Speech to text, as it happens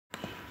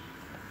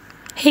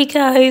Hey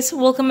guys,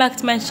 welcome back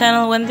to my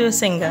channel Wendy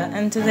Rusinga,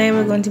 and today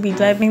we're going to be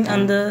diving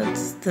under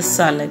the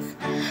Salik.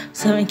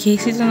 So in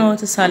case you don't know what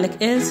the Salik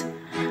is,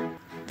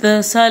 the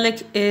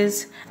Salik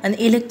is an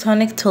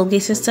electronic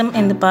tollgate system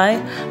in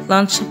Dubai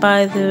launched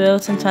by the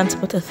Roads and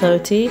Transport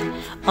Authority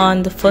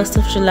on the 1st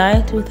of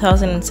July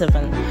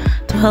 2007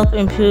 to help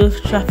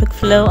improve traffic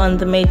flow on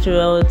the major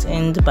roads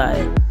in Dubai.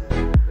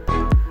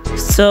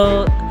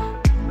 So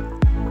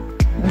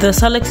the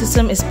Salik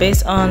system is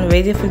based on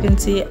radio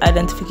frequency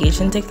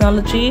identification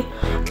technology,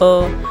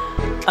 or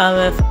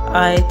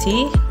RFID,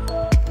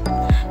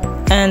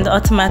 and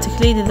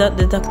automatically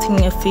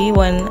deducting a fee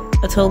when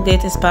a toll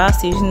gate is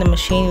passed using the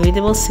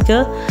machine-readable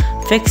sticker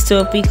fixed to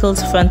a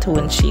vehicle's front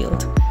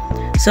windshield.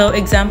 So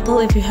example,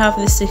 if you have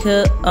this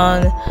sticker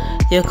on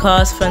your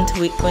car's front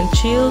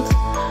windshield,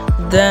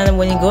 then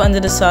when you go under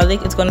the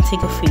Salik, it's going to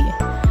take a fee.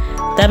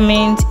 That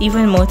means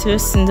even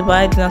motorists in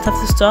Dubai do not have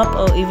to stop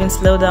or even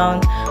slow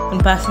down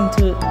when passing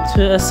through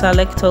a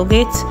Salik toll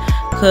gate,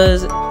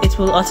 because it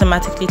will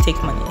automatically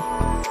take money.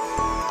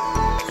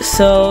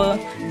 So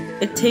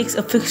it takes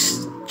a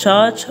fixed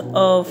charge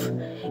of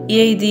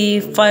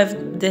EAD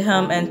 5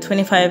 dirham and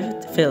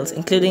 25 fils,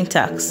 including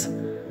tax,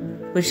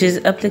 which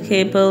is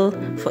applicable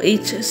for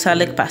each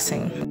Salik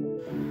passing.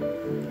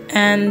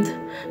 And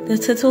the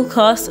total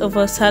cost of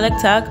a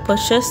Salik tag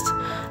purchased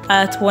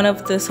at one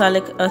of the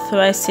Salik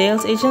authorized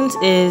sales agents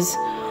is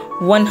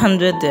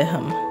 100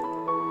 dirham.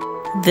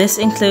 This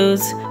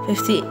includes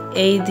 50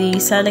 AD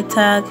Salik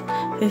tag,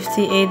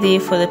 50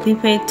 AD for the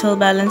prepaid toll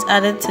balance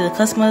added to the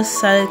customer's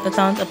Salik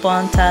account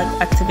upon tag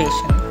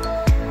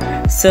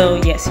activation.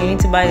 So yes, you need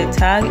to buy the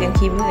tag and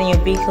keep it in your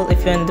vehicle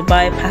if you're in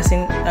Dubai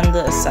passing under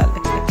a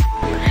Salik.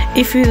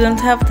 If you don't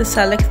have the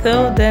Salik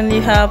though, then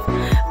you have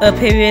a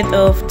period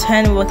of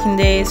 10 working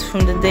days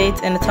from the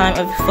date and the time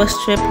of your first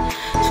trip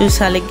to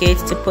Salik Gate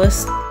to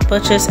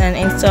purchase and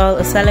install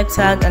a Salik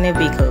tag on your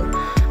vehicle.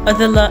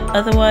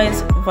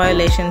 Otherwise,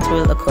 violations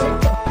will occur.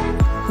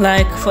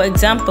 Like for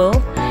example,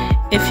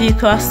 if you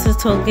cross the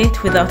toll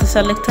gate without a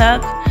Salik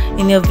tag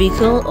in your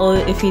vehicle, or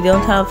if you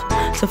don't have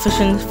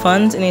sufficient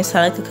funds in your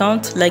Salik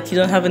account, like you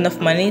don't have enough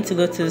money to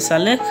go to the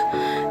Salik,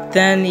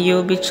 then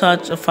you'll be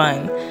charged a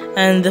fine.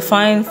 And the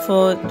fine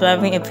for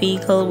driving a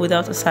vehicle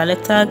without a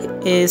Salik tag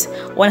is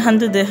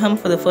 100 dirham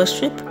for the first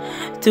trip,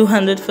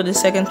 200 for the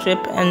second trip,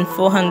 and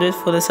 400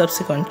 for the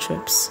subsequent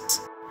trips.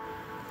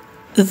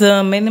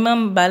 The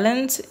minimum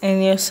balance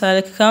in your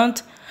Salik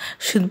account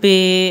should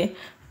be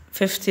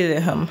 50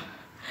 dirham.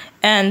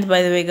 And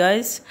by the way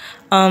guys,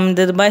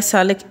 the Dubai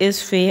Salik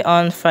is free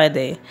on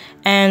Friday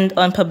and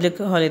on public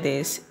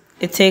holidays.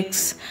 It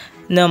takes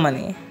no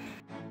money.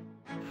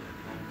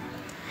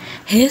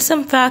 Here's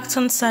some facts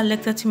on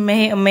Salik that you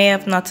may or may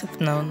have not have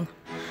known.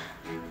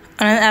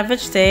 On an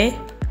average day,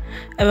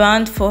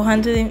 around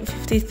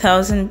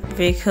 450,000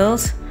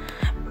 vehicles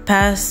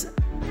pass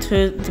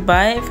through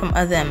Dubai from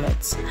other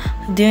Emirates.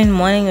 During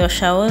morning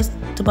rush hours,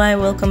 Dubai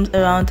welcomes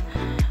around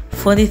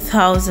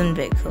 40,000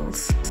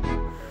 vehicles.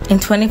 In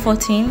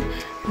 2014,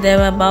 there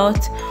were about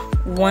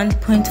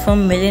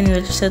 1.4 million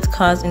registered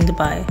cars in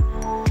Dubai.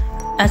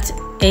 At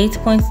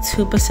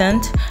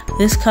 8.2%,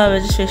 this car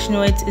registration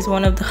rate is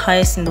one of the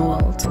highest in the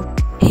world.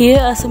 Here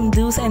are some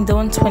do's and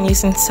don'ts when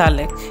using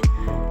Salik.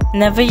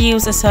 Never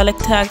use a Salik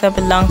tag that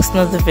belongs to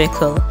another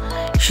vehicle.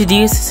 You should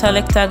use the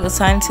Salik tag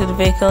assigned to the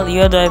vehicle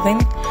you are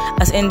driving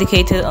as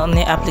indicated on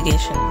your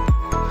application.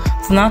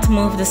 Do not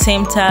move the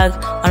same tag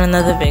on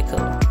another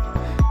vehicle.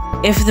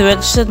 If the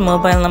registered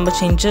mobile number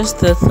changes,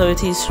 the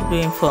authorities should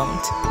be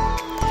informed.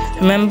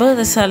 Remember,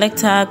 the Salik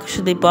tag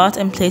should be bought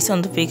and placed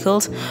on the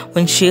vehicle's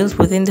windshield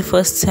within the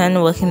first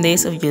 10 working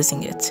days of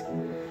using it.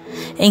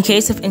 In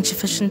case of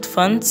insufficient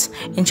funds,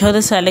 ensure the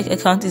Salik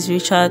account is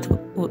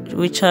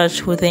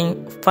recharged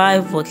within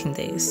 5 working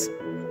days.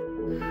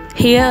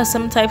 Here are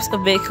some types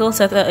of vehicles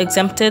that are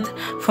exempted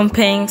from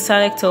paying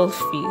Salik toll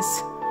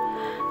fees: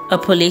 a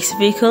police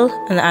vehicle,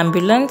 an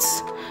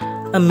ambulance,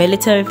 a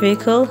military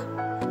vehicle,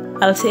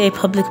 a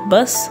public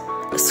bus,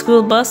 a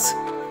school bus,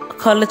 a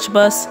college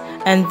bus,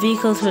 and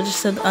vehicles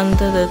registered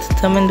under the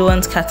determined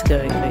ones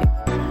category.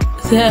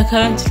 There are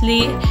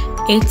currently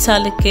 8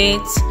 Salik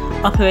gates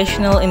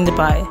operational in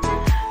Dubai: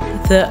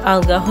 the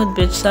Al Gahud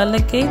Bridge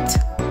Salik Gate,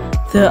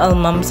 the Al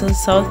Mamza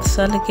South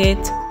Salik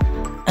Gate,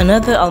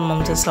 another Al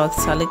Mamza South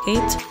Salik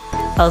Gate,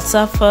 Al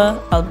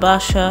Safa, Al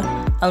Basha,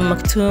 Al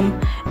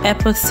Maktoum,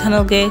 Airport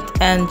Tunnel Gate,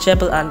 and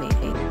Jebel Ali.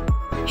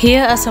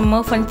 Here are some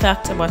more fun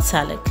facts about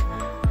Salik.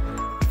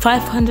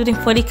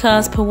 540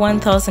 cars per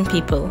 1,000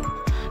 people.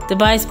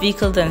 Dubai's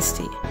vehicle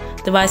density.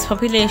 Dubai's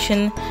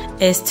population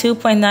is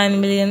 2.9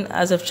 million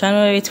as of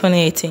January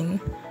 2018.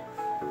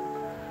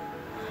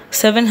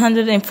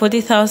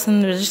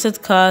 740,000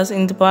 registered cars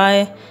in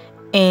Dubai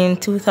in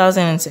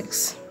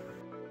 2006.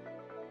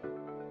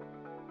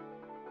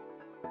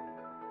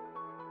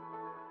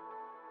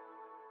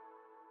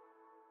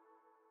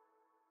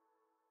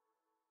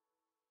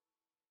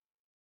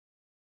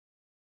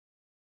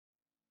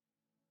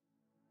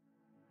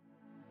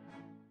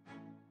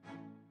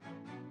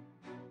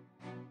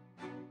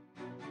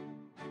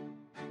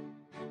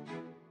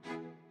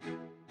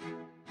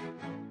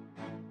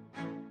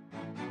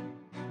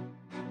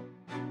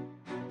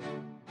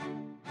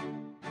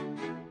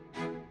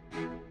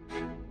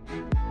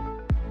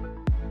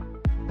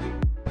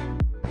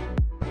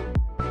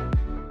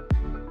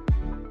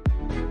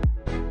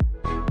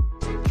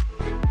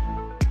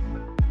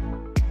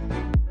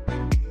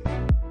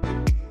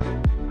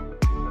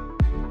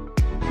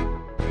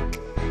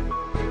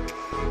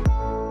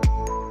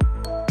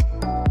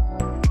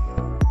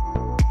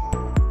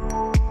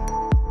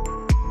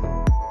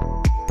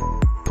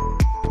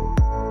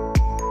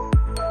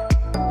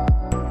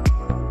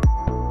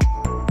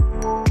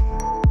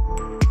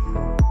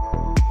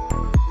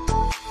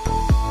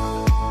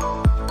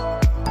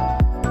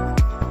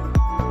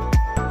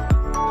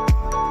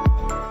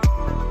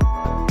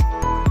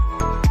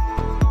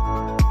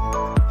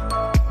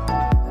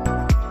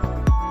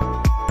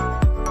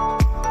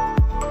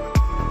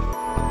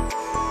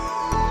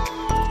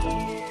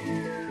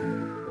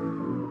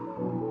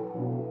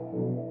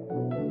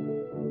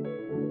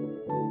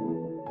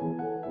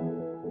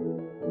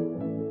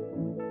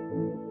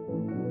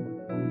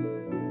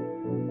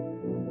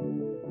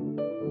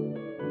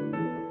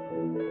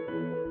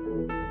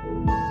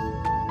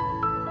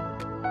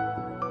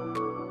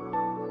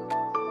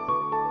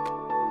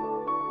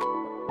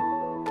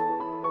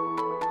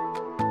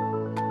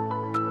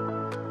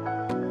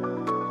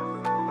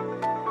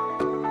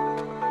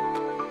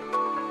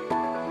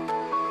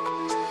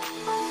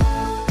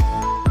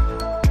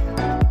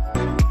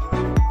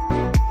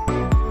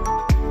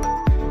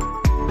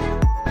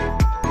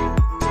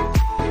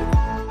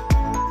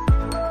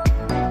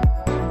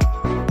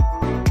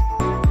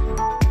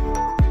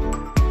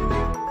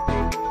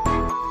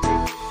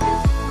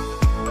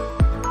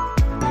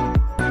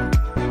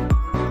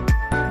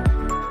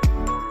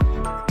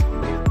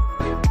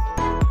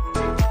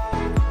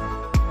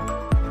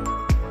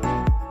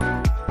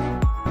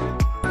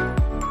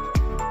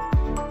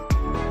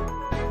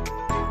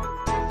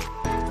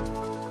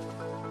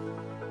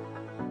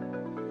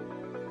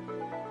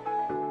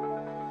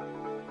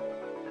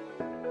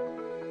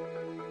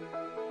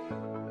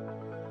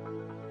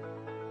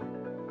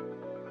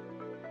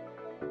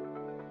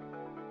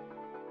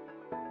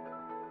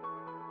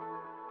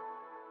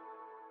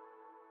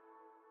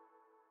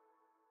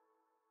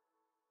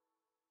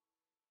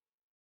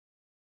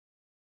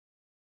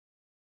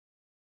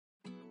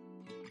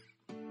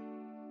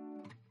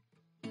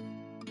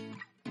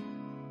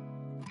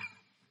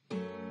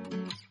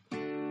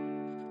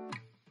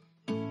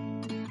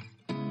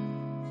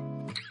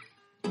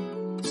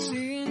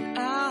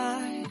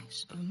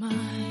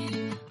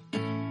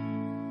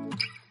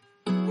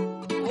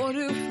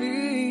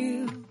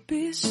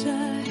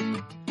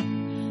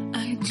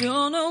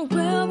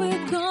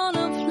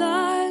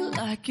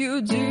 like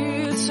you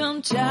did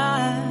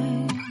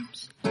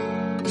sometimes,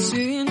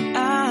 seeing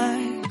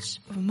eyes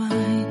of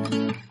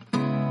mine.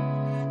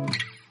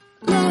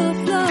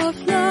 Love,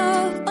 love,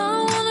 love,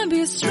 I wanna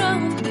be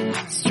strong,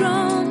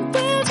 strong.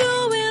 We're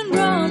doing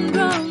wrong,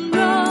 wrong,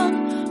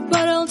 wrong,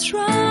 but I'll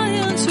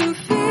try to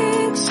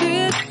fix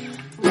it.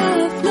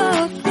 Love,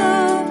 love,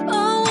 love,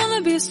 I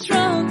wanna be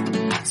strong,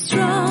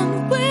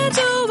 strong. We're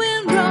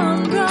doing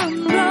wrong,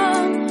 wrong,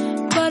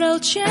 wrong, but I'll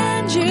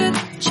change it,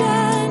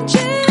 change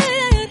it.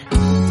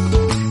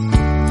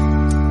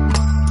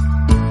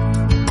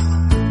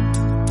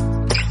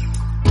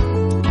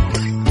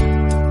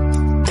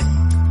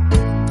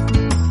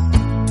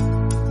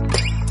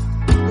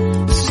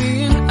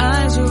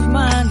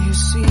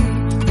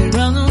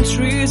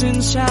 Trees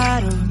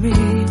inside of me,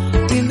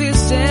 in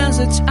this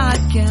desert I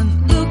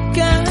can look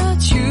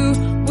at you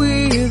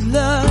with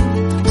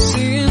love,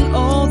 seeing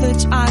all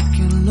that I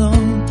can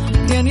learn.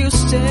 Can you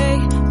stay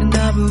and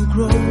I will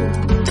grow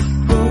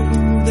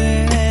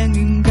the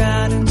hanging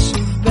gardens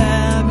of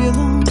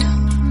Babylon.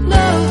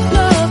 Love,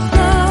 love,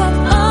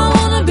 love, I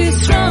wanna be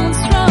strong,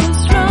 strong,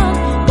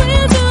 strong.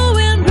 We're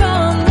doing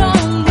wrong,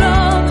 wrong,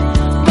 wrong,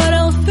 but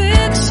I'll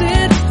fix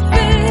it,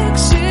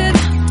 fix it.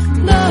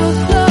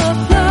 Love, love,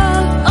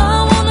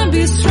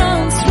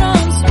 strong,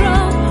 strong,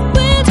 strong.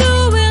 We're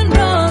doing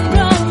wrong,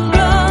 wrong,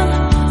 wrong,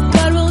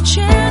 but we'll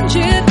change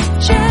it,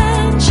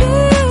 change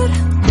it.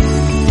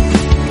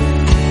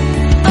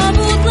 I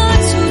would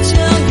like to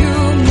tell you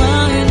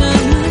mine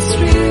and my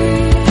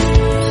street.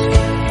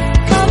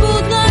 I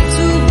would like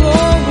to go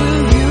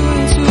with you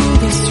into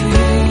the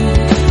street.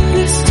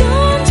 Please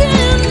don't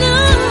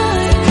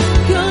deny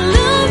your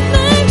love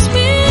makes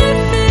me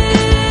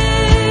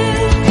feel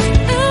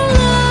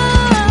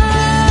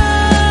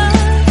alive.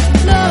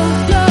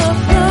 Love, love,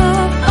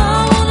 love, I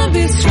wanna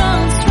be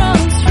strong,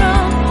 strong,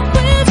 strong.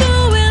 We're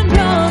doing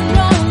wrong,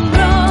 wrong,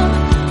 wrong,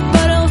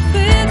 but I'll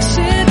fix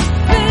it,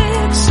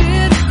 fix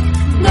it.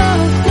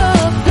 Love,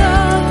 love,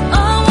 love, I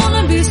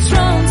wanna be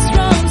strong,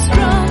 strong,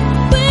 strong.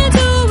 We're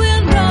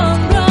doing wrong,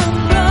 wrong,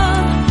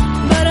 wrong,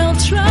 but I'll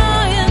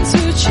try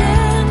to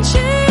change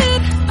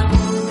it.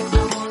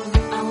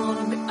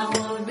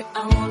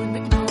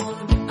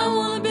 I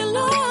wanna be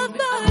loved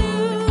by you.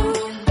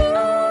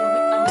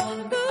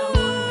 Loved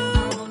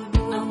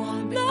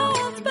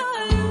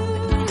by you.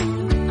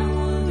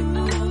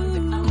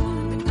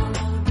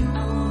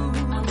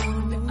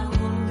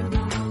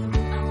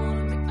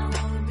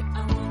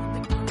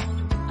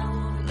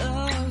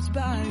 Loved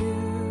by you.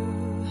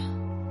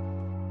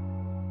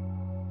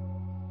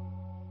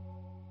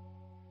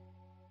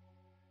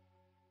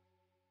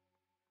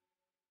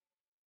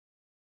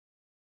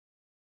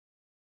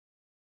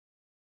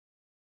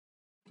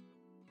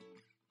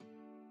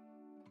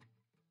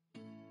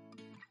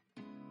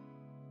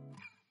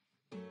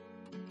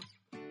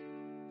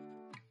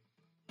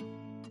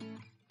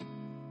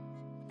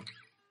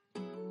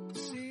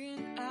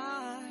 Seeing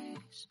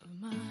eyes of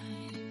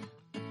mine,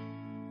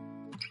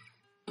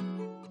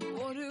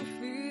 what do you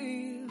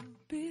feel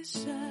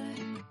beside?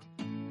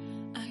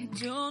 I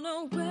don't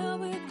know where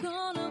we're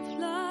gonna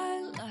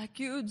fly like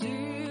you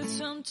did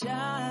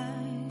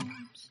sometimes,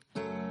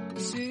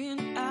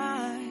 seeing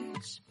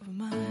eyes of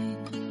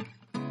mine.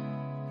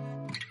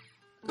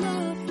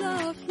 Love,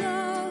 love,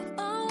 love,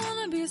 I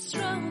wanna be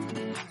strong,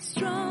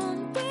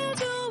 strong. We're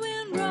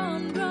doing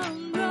wrong,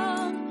 wrong,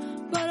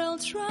 wrong, but I'll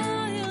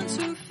try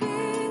to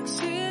fix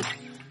it.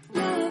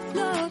 Love,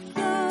 love,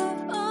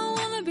 love, I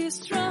wanna be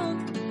strong,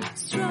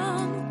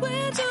 strong.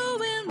 We're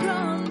doing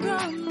wrong,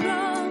 wrong,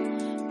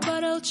 wrong,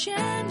 but I'll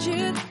change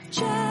it,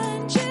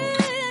 change it.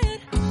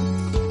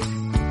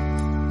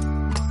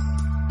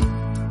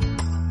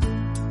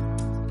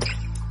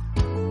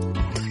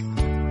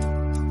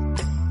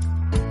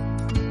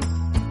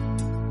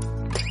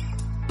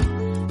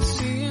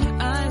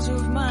 Seeing eyes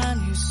of mine,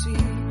 you see,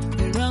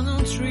 there are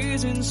no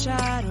trees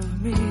inside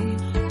of me.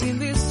 In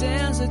this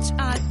desert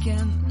I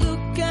can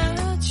look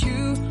at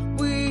you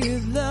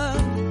with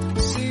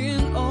love,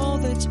 seeing all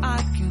that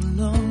I can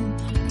learn.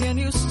 Can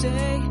you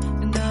stay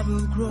and I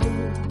will grow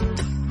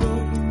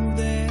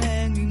the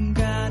hanging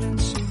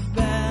gardens of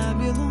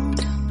Babylon.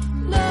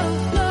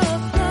 Love,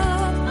 love,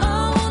 love,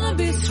 I wanna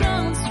be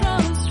strong,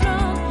 strong,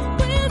 strong.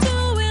 We're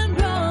doing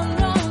wrong,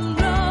 wrong,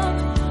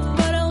 wrong,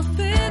 but I'll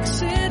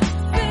fix it,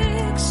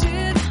 fix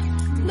it.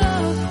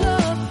 Love,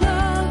 love,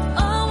 love,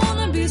 I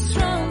wanna be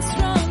strong,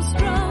 strong,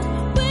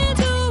 strong. We're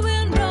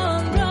doing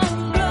wrong,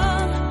 wrong,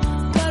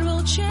 wrong, but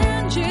we'll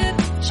change it,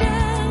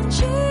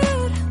 change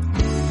it.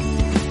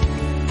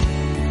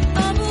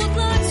 I would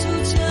like to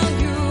tell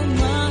you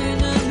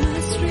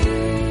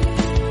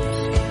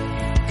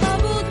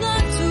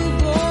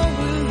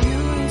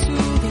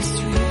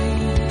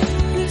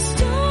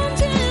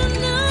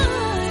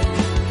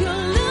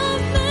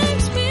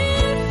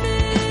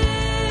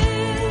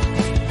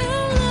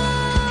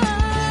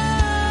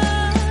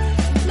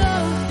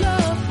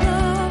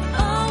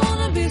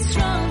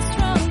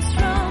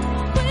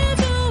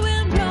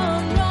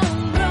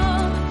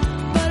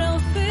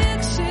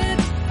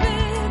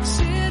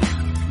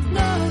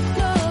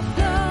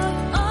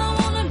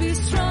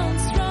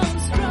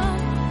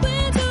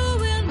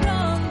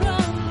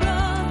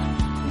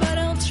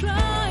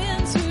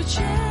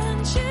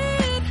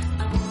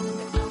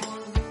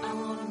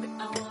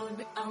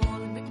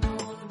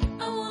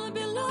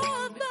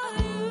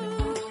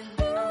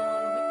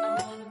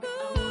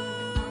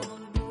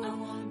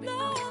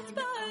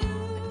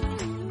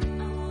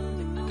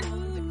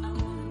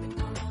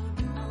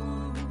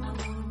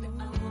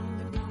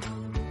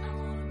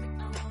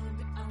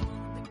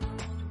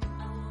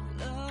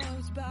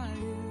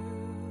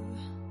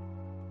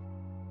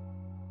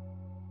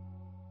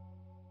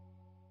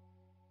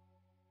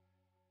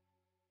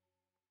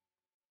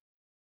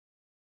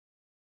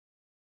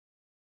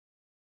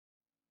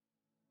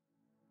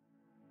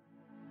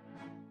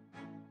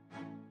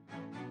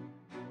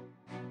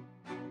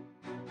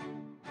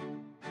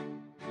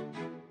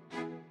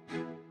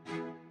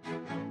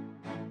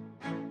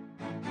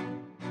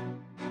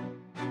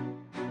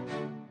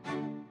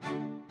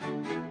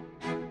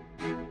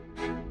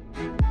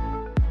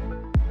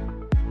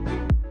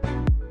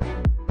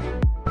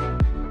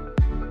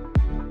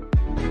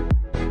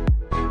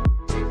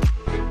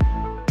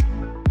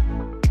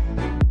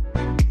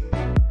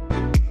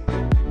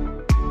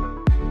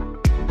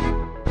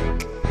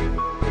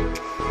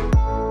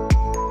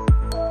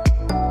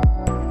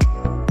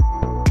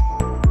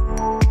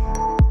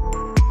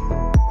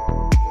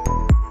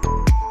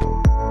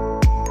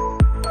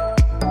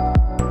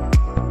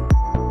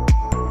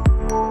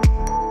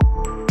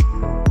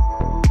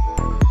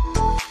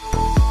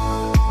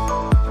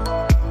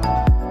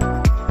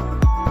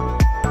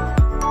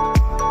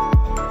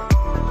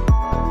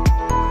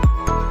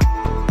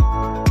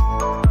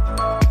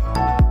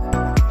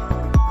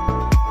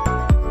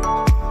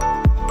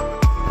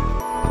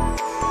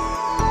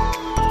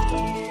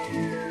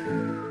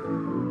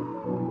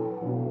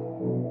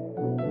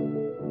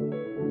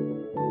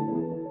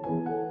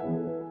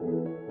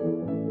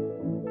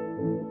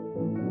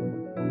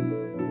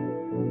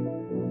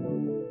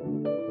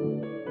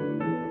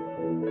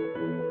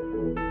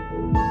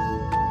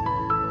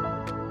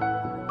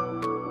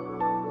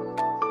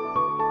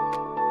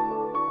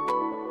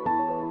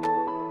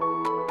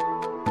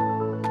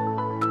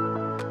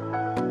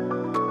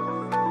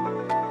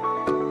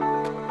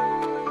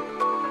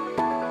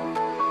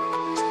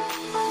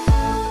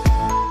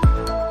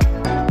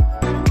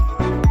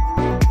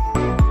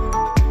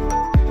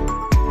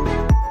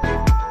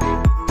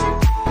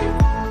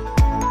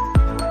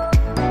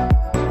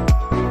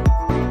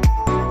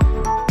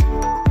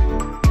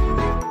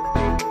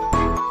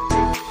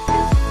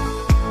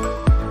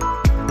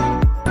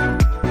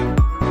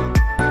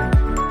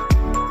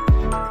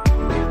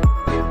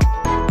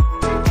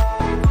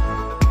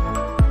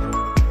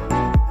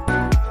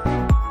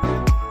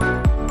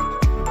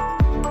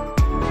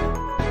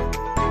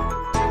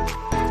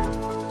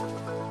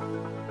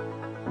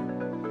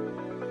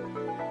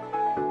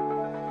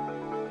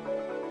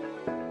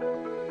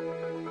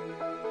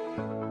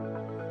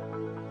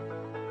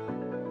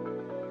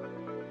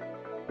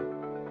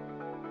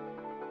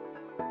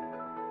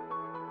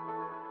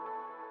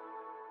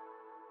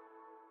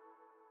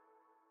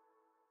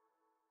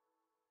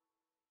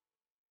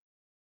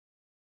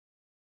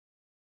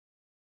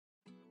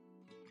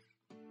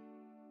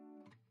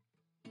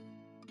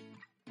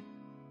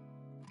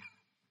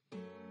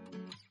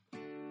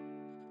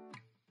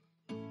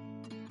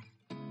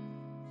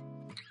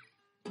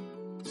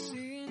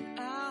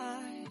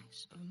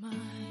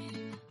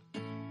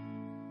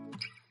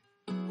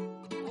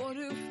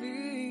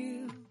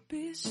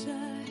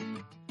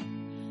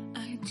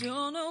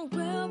don't know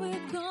where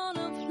we're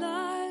gonna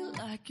fly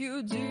like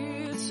you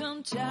did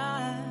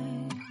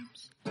sometimes.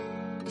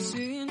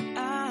 Seeing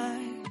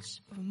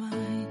eyes of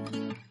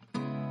mine.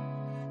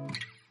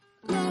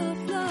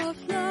 Love, love,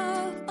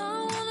 love,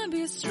 I wanna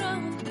be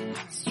strong,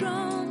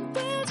 strong.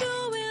 We're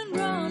doing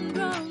wrong,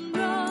 wrong,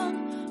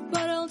 wrong,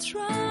 but I'll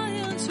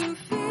try to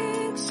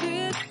fix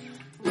it.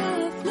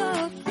 Love,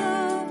 love,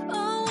 love,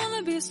 I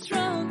wanna be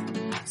strong,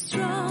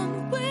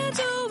 strong. We're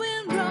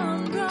doing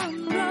wrong,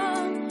 wrong,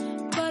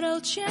 wrong, but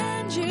I'll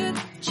change it,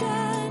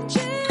 change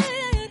it.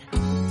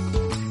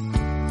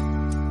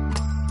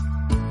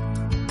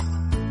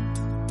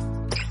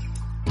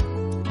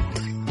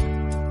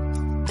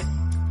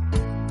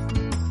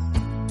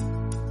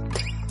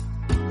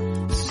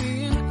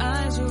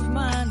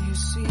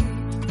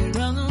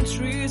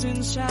 Trees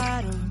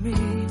inside of me.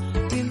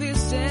 In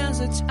this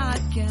desert I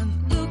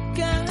can